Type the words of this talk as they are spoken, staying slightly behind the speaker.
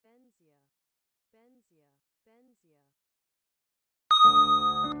benzya.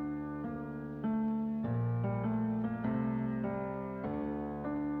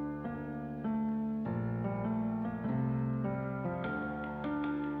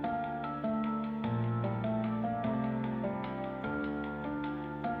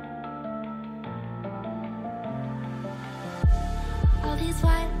 All these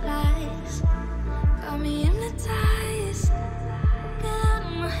white lies got me hypnotized. Get out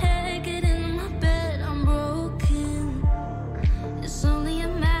of my head, get into my bed, I'm broken. It's only a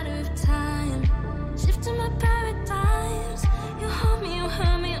matter of time. Shifting my paradigms. You hurt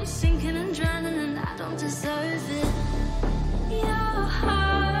me, I'm sinking and drowning, and I don't deserve it. Your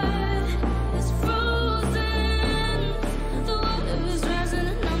heart is frozen. The water is rising,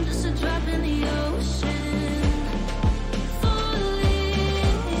 and I'm just a drop in the ocean.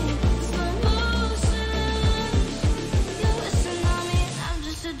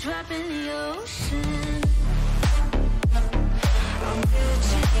 Drop in the ocean. I'm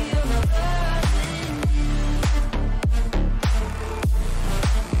guilty of loving you.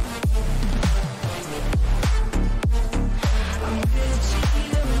 I'm guilty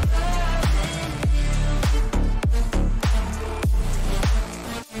of loving you.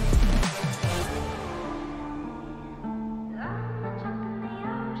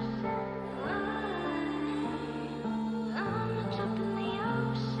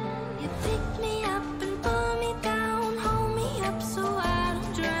 You pick me up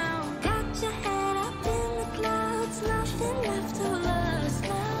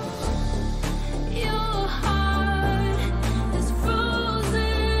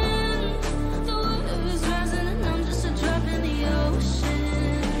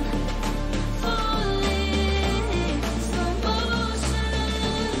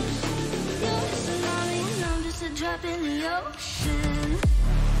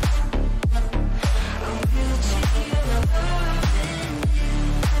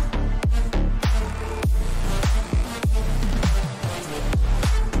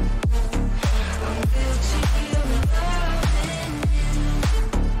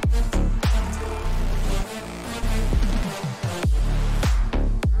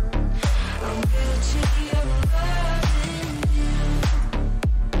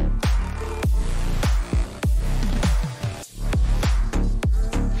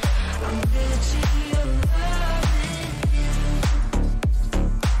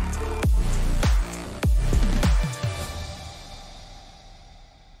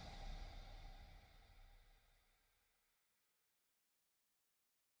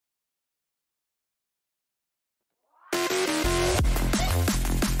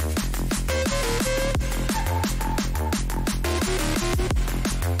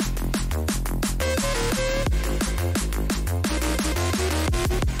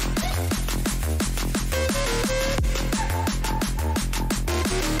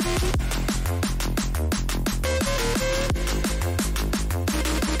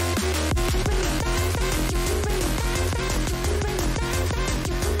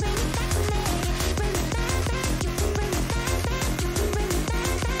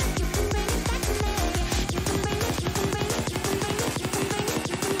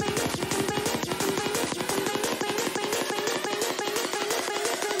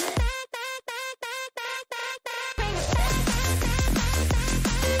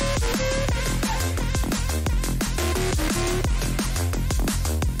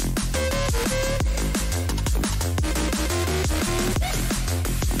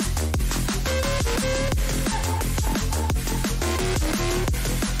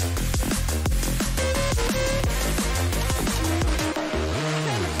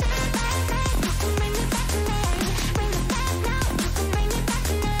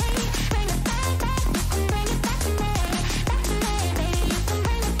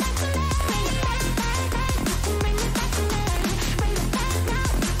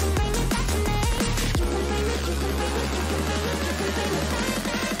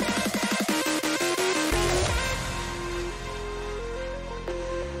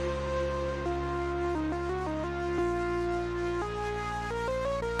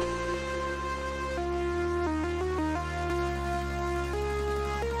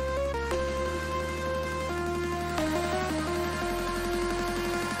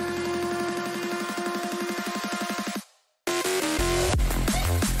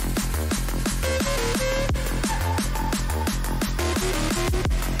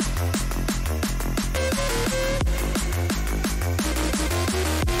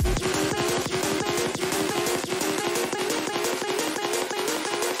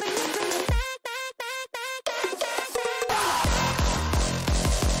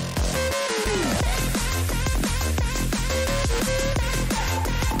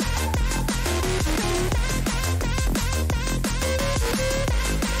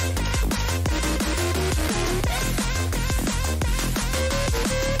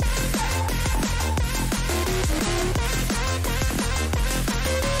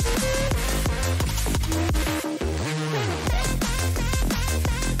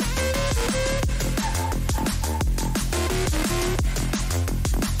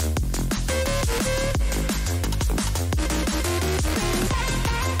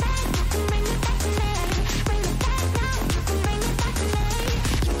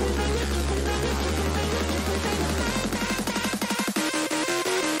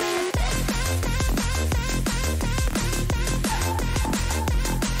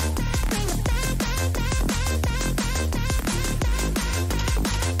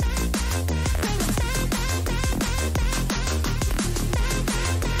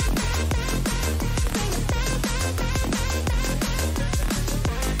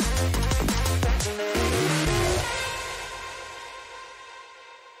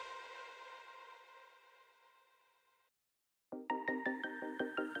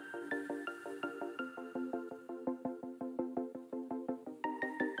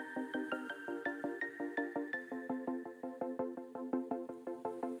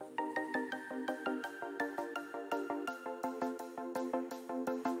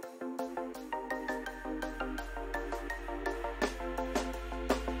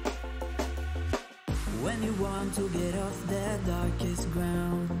When you want to get off the darkest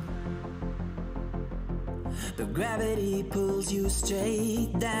ground, but gravity pulls you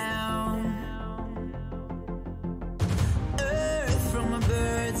straight down. Earth from a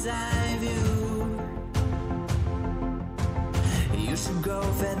bird's eye view. You should grow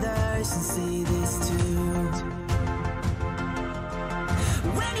feathers and see this too.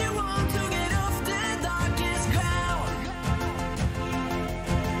 When you want to get off the darkest ground,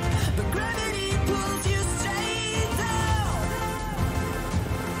 but gravity pulls you straight down.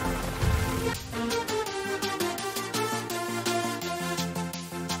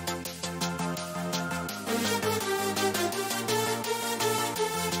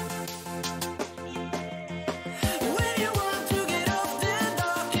 When you want to get off the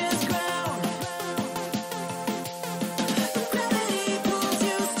darkest ground, but gravity pulls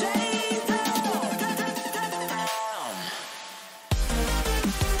you straight down.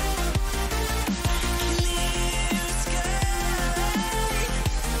 Clear sky.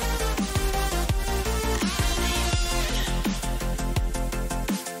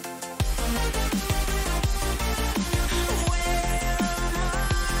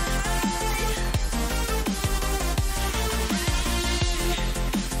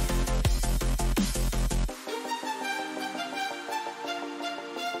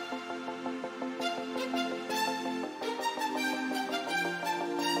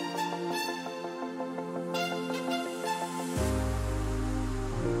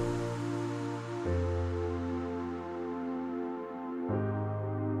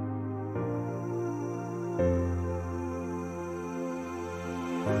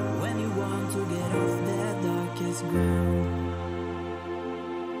 When you want to get off the darkest ground,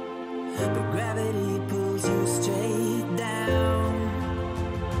 but gravity pulls you straight down.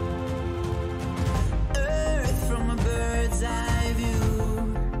 Earth from a bird's eye view.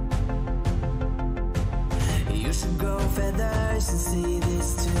 You should grow feathers and see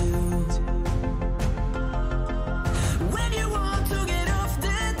this too. When you want to get off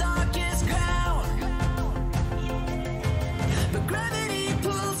the darkest ground, but gravity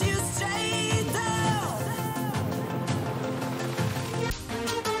pulls you straight down.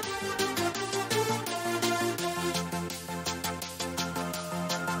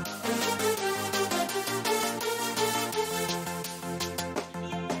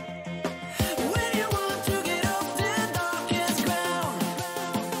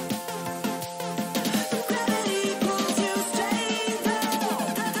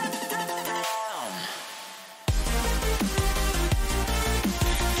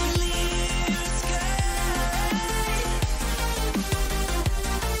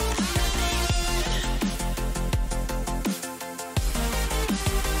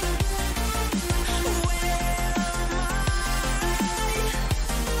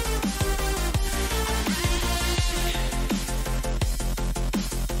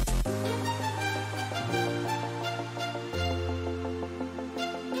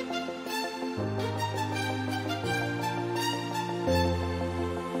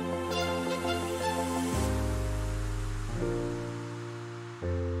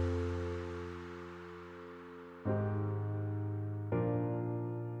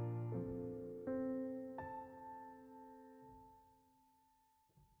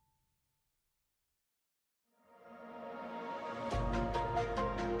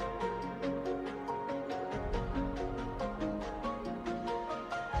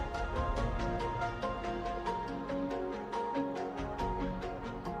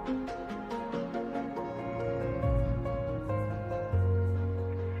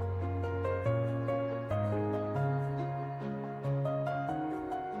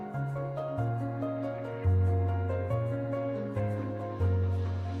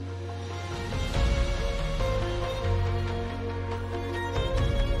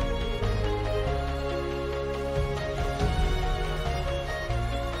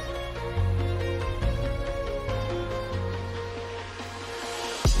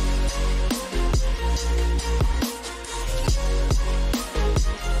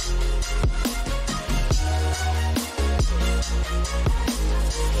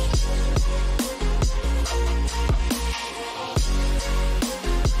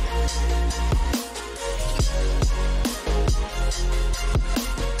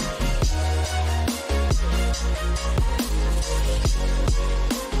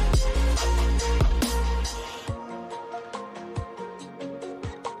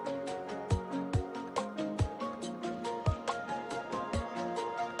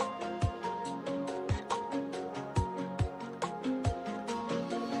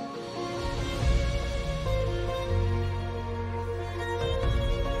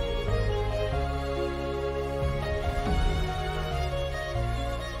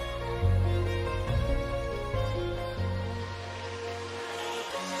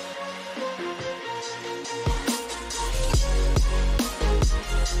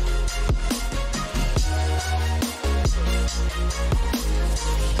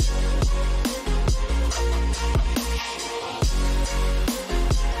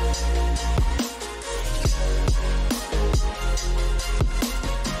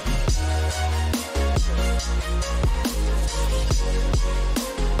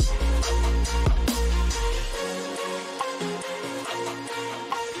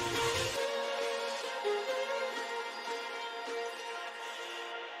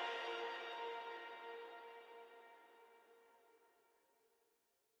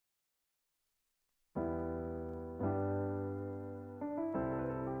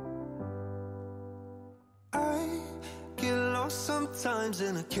 Sometimes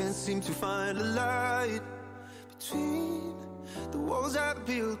and I can't seem to find a light between the walls I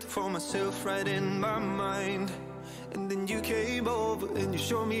built for myself right in my mind. And then you came over and you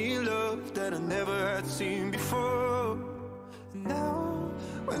showed me love that I never had seen before. And now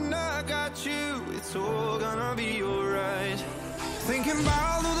when I got you, it's all gonna be alright. Thinking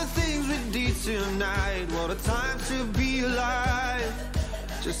about all the things we did tonight. What a time to be alive.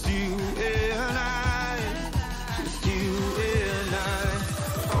 Just you and I. Just you and I.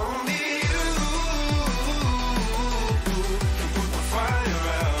 Only you can put the fire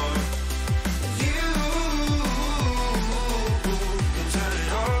out. You can turn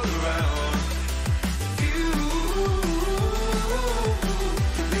it all around. You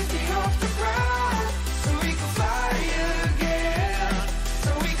can lift me off the ground, so we can fly again. So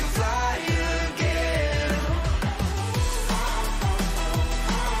we can fly again.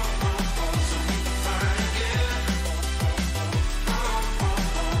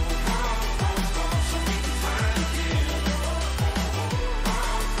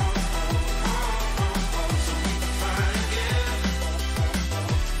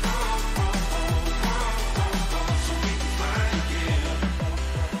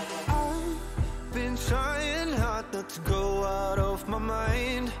 Trying hard not to go out of my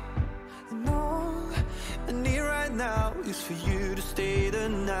mind. And all I need right now is for you to stay the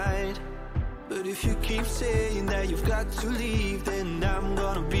night. But if you keep saying that you've got to leave, then I'm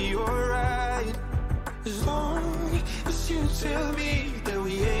gonna be alright. As long as you tell me that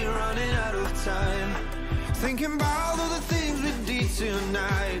we ain't running out of time. Thinking about all the things we did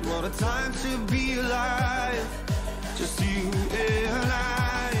tonight. What a time to be alive. Just you and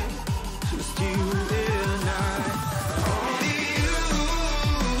I. Just you and I. Only you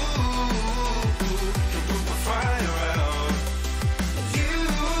can put the fire out. You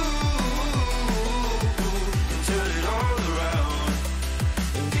can turn it all around.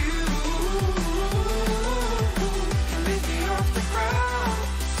 And you can lift me off the ground,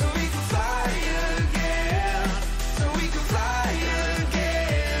 so we can fly again. So we can fly again. So we can fly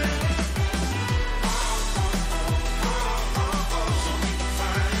again.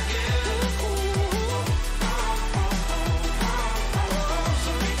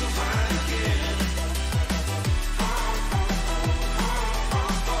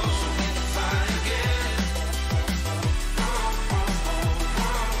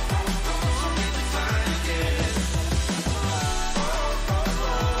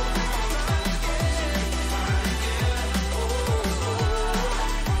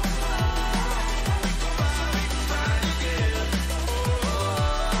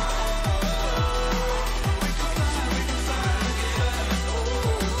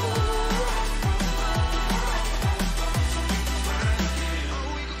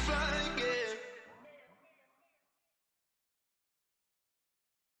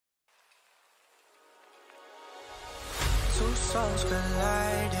 Two souls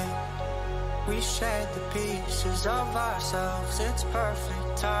colliding. We shared the pieces of ourselves. It's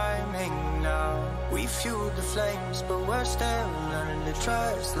perfect timing now. We fueled the flames, but we're still learning to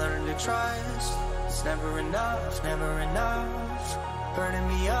trust, learning to trust. It's never enough, never enough. Burning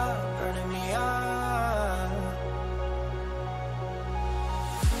me up, burning me up.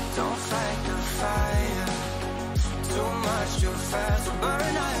 Don't fight the fire. Too much, too fast will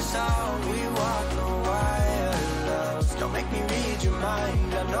burn us out. We walk the wire, love. Don't make me read your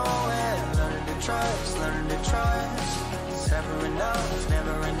mind. I know it. Learning to trust, learning to trust. It's never enough,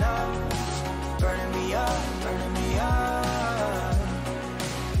 never enough. Burning me up, burning me up.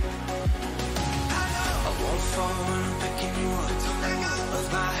 I won't fall when I'm picking you up. Of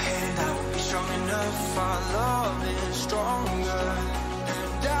my hand, I will be strong enough. Our love is stronger.